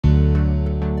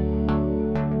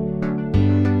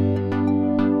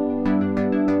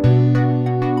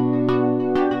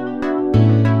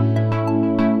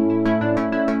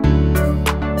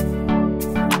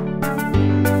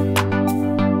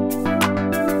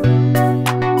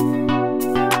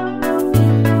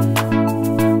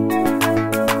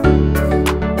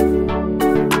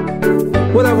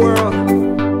What up, world?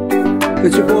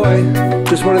 It's your boy,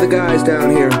 just one of the guys down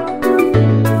here.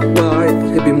 Well, I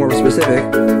could be more specific.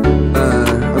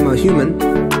 I'm a human.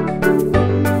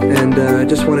 And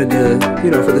just wanted to, you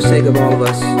know, for the sake of all of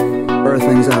us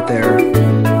earthlings out there,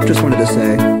 just wanted to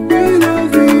say, we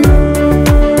love the earth,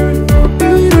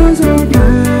 it is our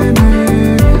planet.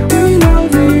 We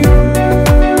love the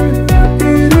earth,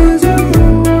 it is our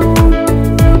home.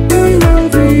 We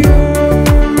love the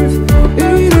earth,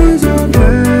 it is our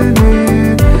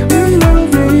planet. We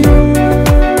love the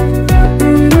earth,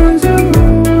 it is our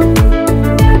home.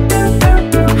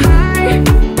 Hi,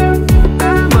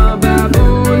 I'm a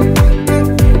baboon.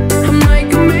 I'm like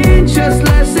a man, just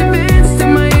less advanced,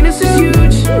 and my anus is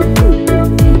huge.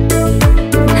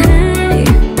 Hey,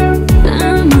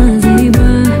 I'm a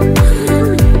zebra.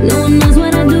 No one knows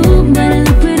what I do, but I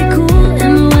look pretty cool in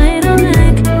my white on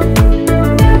neck.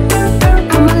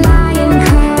 I'm a lion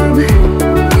cub,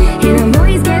 and I'm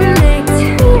always getting licked.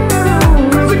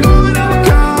 How's it going,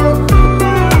 avocado?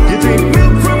 You take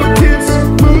milk from a kid's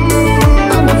spoon.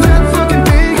 I'm a fat fucking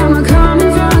thing. I'm a common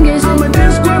fungus. I'm a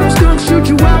disgruntled skunk, shoot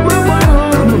you out my butt.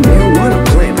 I'm a marijuana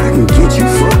plant, I can get you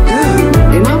fucked up.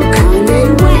 And I'm a Kanye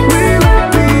West. We love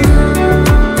the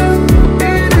earth,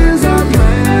 it is our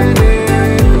planet.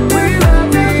 We love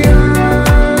the earth,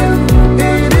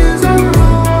 it is our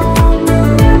home.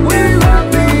 We love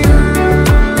the earth,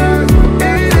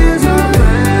 it is our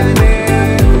planet.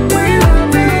 We love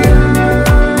the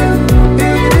earth,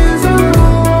 it is our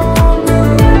home.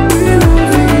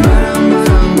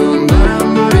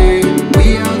 We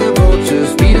are the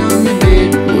vultures, feet on the bed.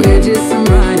 We're just some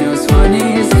rhinos, funny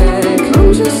as heck. I'm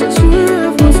just a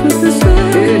giraffe, what's with the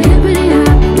sled? Hippity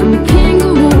hop, I'm a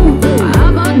kangaroo. How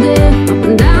about that? Up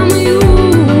and down with you.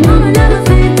 I'm an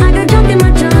elephant, I got junk in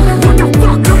my trunk. What the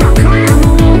fuck, I'm a clown.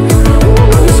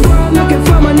 I'm a squirrel looking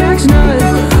for my next nut.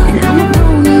 And I'm a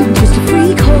pony, just a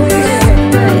freak horse.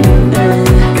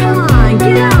 Come on,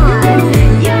 get on.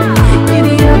 Yeah,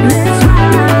 giddy up, let's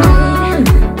ride.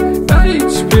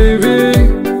 H, baby,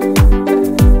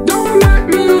 don't let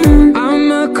me in.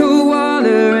 I'm a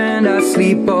koala and I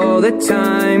sleep all the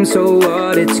time, so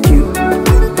what, it's cute.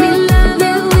 We love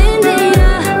you, India.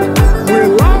 We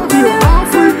love you,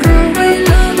 Africa. We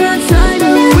love your China.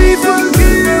 We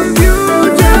forgive you,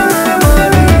 Germany.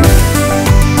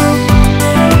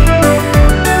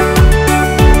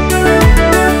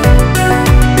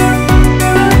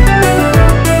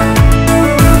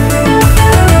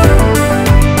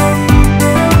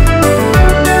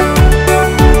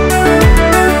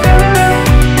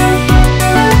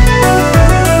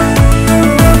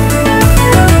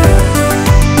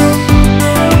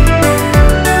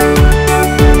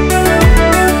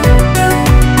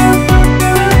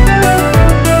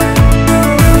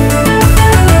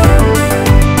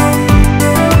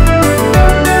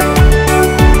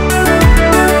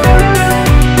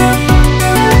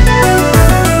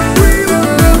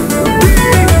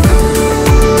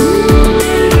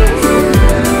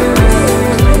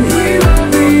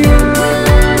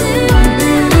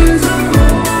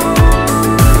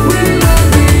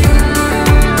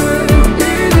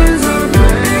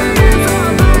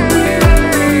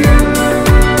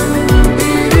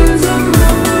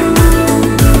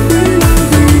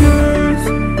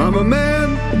 I'm a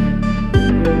man.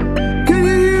 Can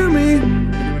you hear me?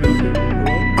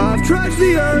 I've trudged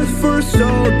the earth for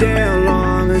so damn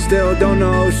long and still don't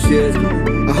know shit.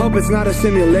 I hope it's not a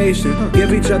simulation.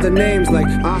 Give each other names like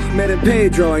Ahmed and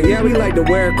Pedro. And yeah, we like to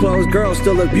wear clothes. Girls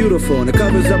still look beautiful and it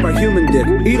covers up our human dick.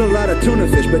 Eat a lot of tuna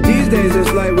fish, but these days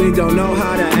it's like we don't know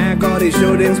how to act. All these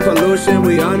shootings, pollution,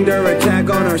 we under attack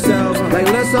on ourselves. Like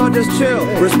let's all just chill,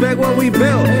 respect what we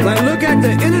built. Like look at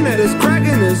the internet, it's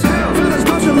cracking as hell. Fellas,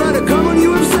 don't you let it come when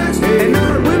you have sex. And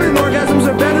our women orgasms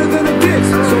are better than a dick's.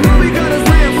 So what we gotta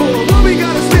stand for, what we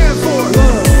gotta stand for.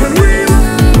 When we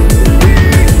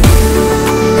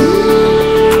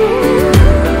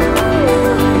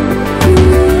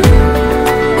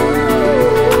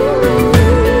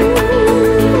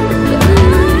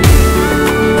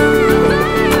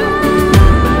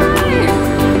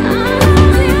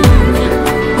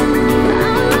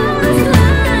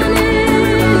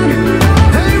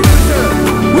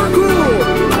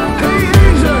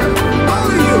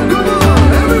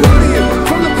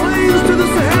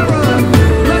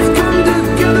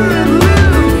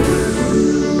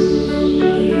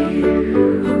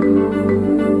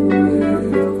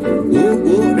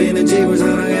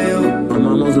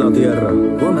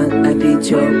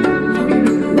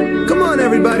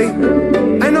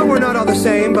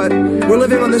We're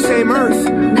living on the same Earth.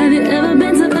 Have you ever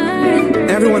been to Earth?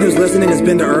 Everyone who's listening has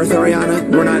been to Earth, Ariana.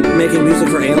 We're not making music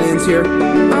for aliens here.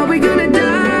 Are we gonna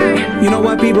die? You know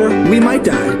what, Bieber? We might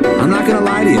die. I'm not gonna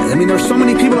lie to you. I mean, there's so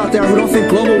many people out there who don't think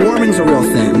global warming's a real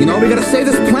thing. You know, we gotta save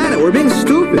this planet. We're being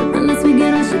stupid. Unless we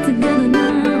get our shit together now.